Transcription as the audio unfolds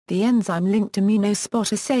The enzyme-linked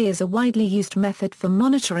ImmunoSpot assay is a widely used method for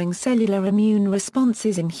monitoring cellular immune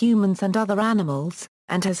responses in humans and other animals,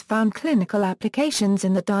 and has found clinical applications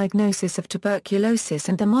in the diagnosis of tuberculosis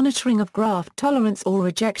and the monitoring of graft tolerance or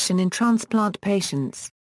rejection in transplant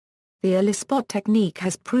patients. The Elispot technique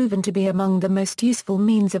has proven to be among the most useful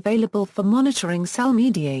means available for monitoring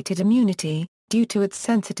cell-mediated immunity, due to its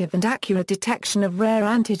sensitive and accurate detection of rare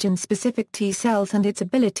antigen-specific T cells and its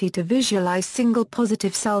ability to visualize single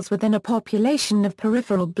positive cells within a population of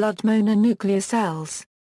peripheral blood mononuclear cells.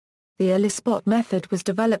 The Elispot method was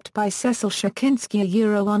developed by Cecil Czerkinsky,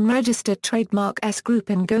 a unregistered trademark S Group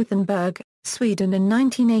in Gothenburg, Sweden in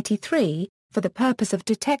 1983, for the purpose of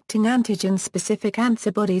detecting antigen-specific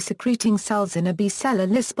antibody secreting cells in a B-cell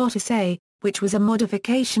Elispot assay, which was a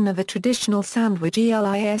modification of a traditional sandwich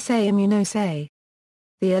ELISA immunoassay.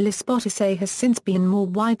 The Elispot assay has since been more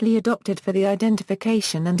widely adopted for the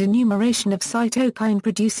identification and enumeration of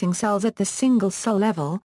cytokine-producing cells at the single-cell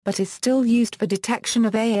level, but is still used for detection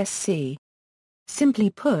of ASC. Simply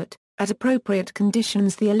put, at appropriate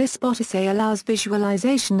conditions the Elispot assay allows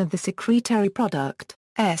visualization of the secretory product,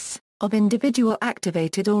 S, of individual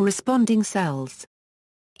activated or responding cells.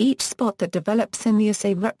 Each spot that develops in the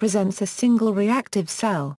assay represents a single reactive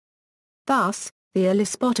cell. Thus, the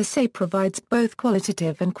Elispot assay provides both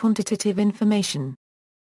qualitative and quantitative information.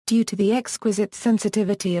 Due to the exquisite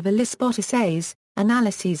sensitivity of Elispot assays,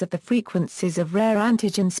 analyses of the frequencies of rare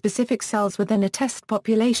antigen-specific cells within a test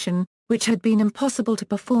population, which had been impossible to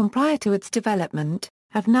perform prior to its development,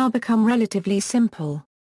 have now become relatively simple.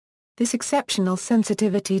 This exceptional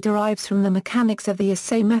sensitivity derives from the mechanics of the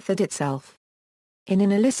assay method itself. In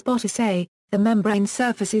an Elispot assay, the membrane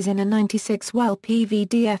surfaces in a 96-well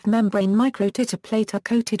PVDF membrane microtiter plate are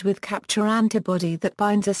coated with capture antibody that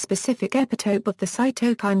binds a specific epitope of the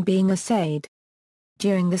cytokine being assayed.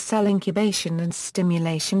 During the cell incubation and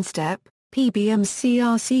stimulation step, PBMC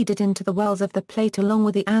are seeded into the wells of the plate along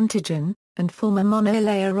with the antigen, and form a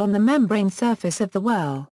monolayer on the membrane surface of the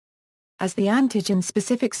well. As the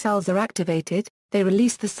antigen-specific cells are activated, they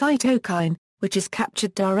release the cytokine, which is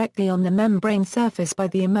captured directly on the membrane surface by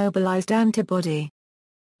the immobilized antibody.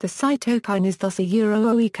 The cytokine is thus a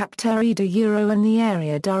OE captured in the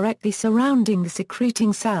area directly surrounding the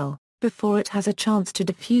secreting cell, before it has a chance to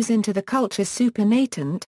diffuse into the culture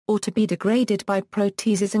supernatant, or to be degraded by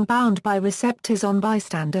proteases and bound by receptors on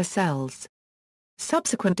bystander cells.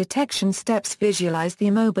 Subsequent detection steps visualize the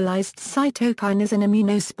immobilized cytokine as an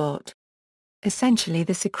immunospot. Essentially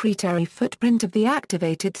the secretory footprint of the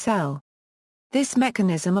activated cell. This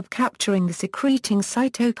mechanism of capturing the secreting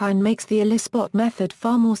cytokine makes the Elispot method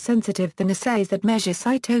far more sensitive than assays that measure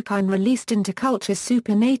cytokine released into culture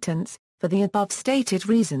supernatants, for the above-stated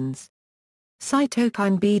reasons.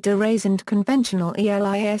 Cytokine bead arrays and conventional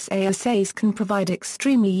ELISA assays can provide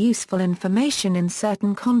extremely useful information in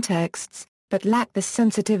certain contexts, but lack the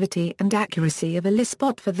sensitivity and accuracy of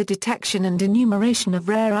Elispot for the detection and enumeration of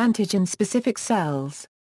rare antigen-specific cells.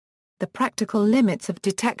 The practical limits of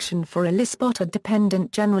detection for Elispot are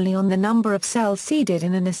dependent generally on the number of cells seeded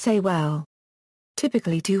in an assay well.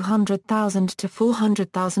 Typically 200,000 to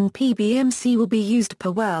 400,000 PBMC will be used per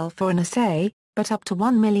well for an assay, but up to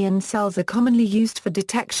 1 million cells are commonly used for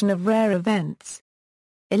detection of rare events.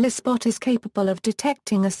 Elispot is capable of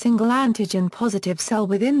detecting a single antigen-positive cell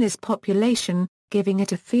within this population, giving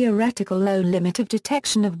it a theoretical low limit of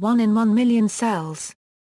detection of 1 in 1 million cells.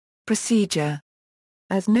 Procedure.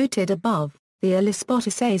 As noted above, the Elispot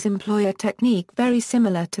assays employ a technique very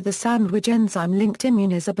similar to the sandwich enzyme-linked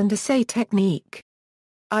ImmunoSpot assay technique.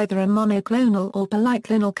 Either a monoclonal or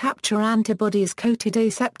polyclonal capture antibody is coated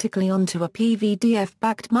aseptically onto a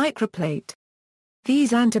PVDF-backed microplate.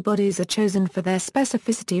 These antibodies are chosen for their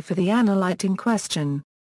specificity for the analyte in question.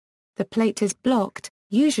 The plate is blocked,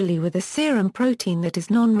 usually with a serum protein that is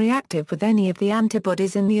non-reactive with any of the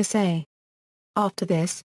antibodies in the assay. After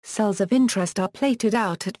this, cells of interest are plated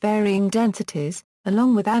out at varying densities,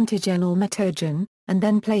 along with antigen or metagen, and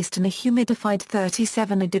then placed in a humidified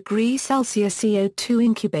 37°C CO2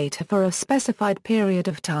 incubator for a specified period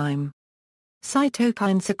of time.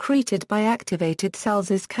 Cytokine secreted by activated cells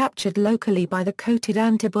is captured locally by the coated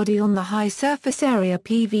antibody on the high surface area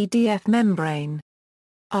PVDF membrane.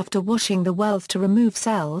 After washing the wells to remove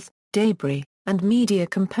cells, debris, and media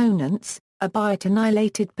components, a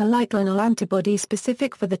biotinylated polyclonal antibody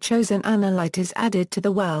specific for the chosen analyte is added to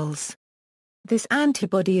the wells. This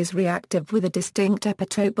antibody is reactive with a distinct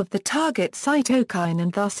epitope of the target cytokine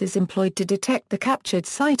and thus is employed to detect the captured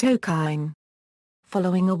cytokine.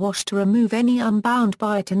 Following a wash to remove any unbound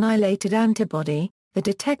biotinylated antibody, The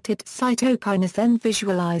detected cytokine is then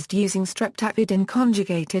visualized using streptavidin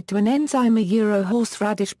conjugated to an enzyme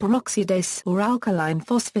horseradish peroxidase or alkaline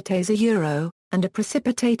phosphatase and a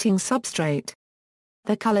precipitating substrate.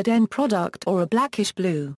 The colored end product, or a blackish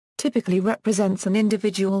blue, typically represents an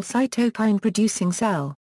individual cytokine-producing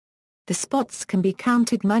cell. The spots can be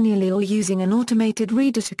counted manually or using an automated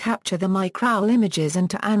reader to capture the microwl images and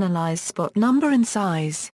to analyze spot number and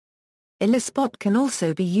size. Elispot can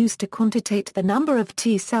also be used to quantitate the number of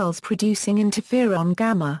T cells producing interferon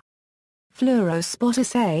gamma. Fluorospot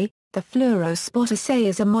assay. The fluorospot assay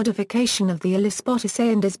is a modification of the Elispot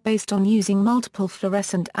assay and is based on using multiple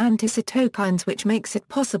fluorescent anticytokines, which makes it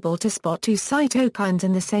possible to spot two cytokines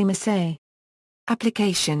in the same assay.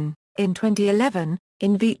 Application. In 2011,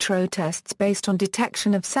 in vitro tests based on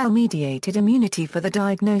detection of cell-mediated immunity for the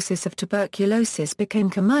diagnosis of tuberculosis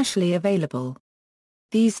became commercially available.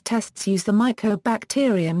 These tests use the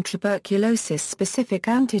Mycobacterium tuberculosis-specific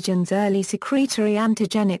antigens, early secretory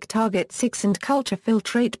antigenic target 6 and culture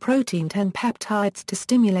filtrate protein 10 peptides to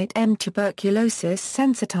stimulate M.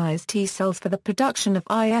 tuberculosis-sensitized T cells for the production of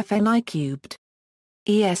IFNI-cubed.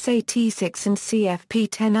 ELISA T6 and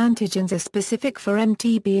CFP10 antigens are specific for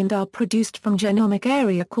MTB and are produced from genomic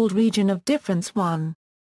area called region of difference 1.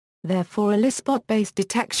 Therefore, Elispot-based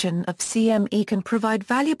detection of CME can provide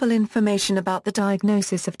valuable information about the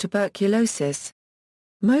diagnosis of tuberculosis.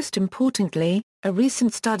 Most importantly, a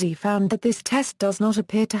recent study found that this test does not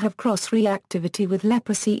appear to have cross-reactivity with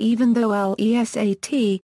leprosy, even though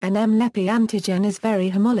LESAT, an M-Lepi antigen, is very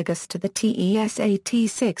homologous to the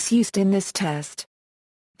TESAT6 used in this test.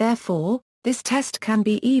 Therefore, this test can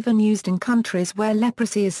be even used in countries where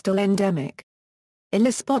leprosy is still endemic.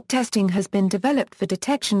 Elispot testing has been developed for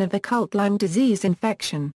detection of occult Lyme disease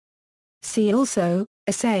infection. See also,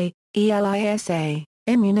 assay, ELISA,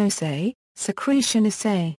 immunoassay, secretion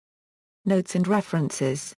assay. Notes and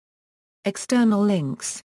references. External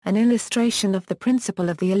links, an illustration of the principle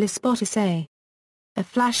of the Elispot assay. A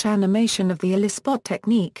flash animation of the Elispot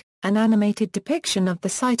technique, an animated depiction of the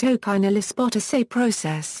cytokine Elispot assay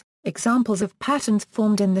process, examples of patterns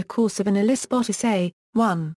formed in the course of an Elispot assay. 1.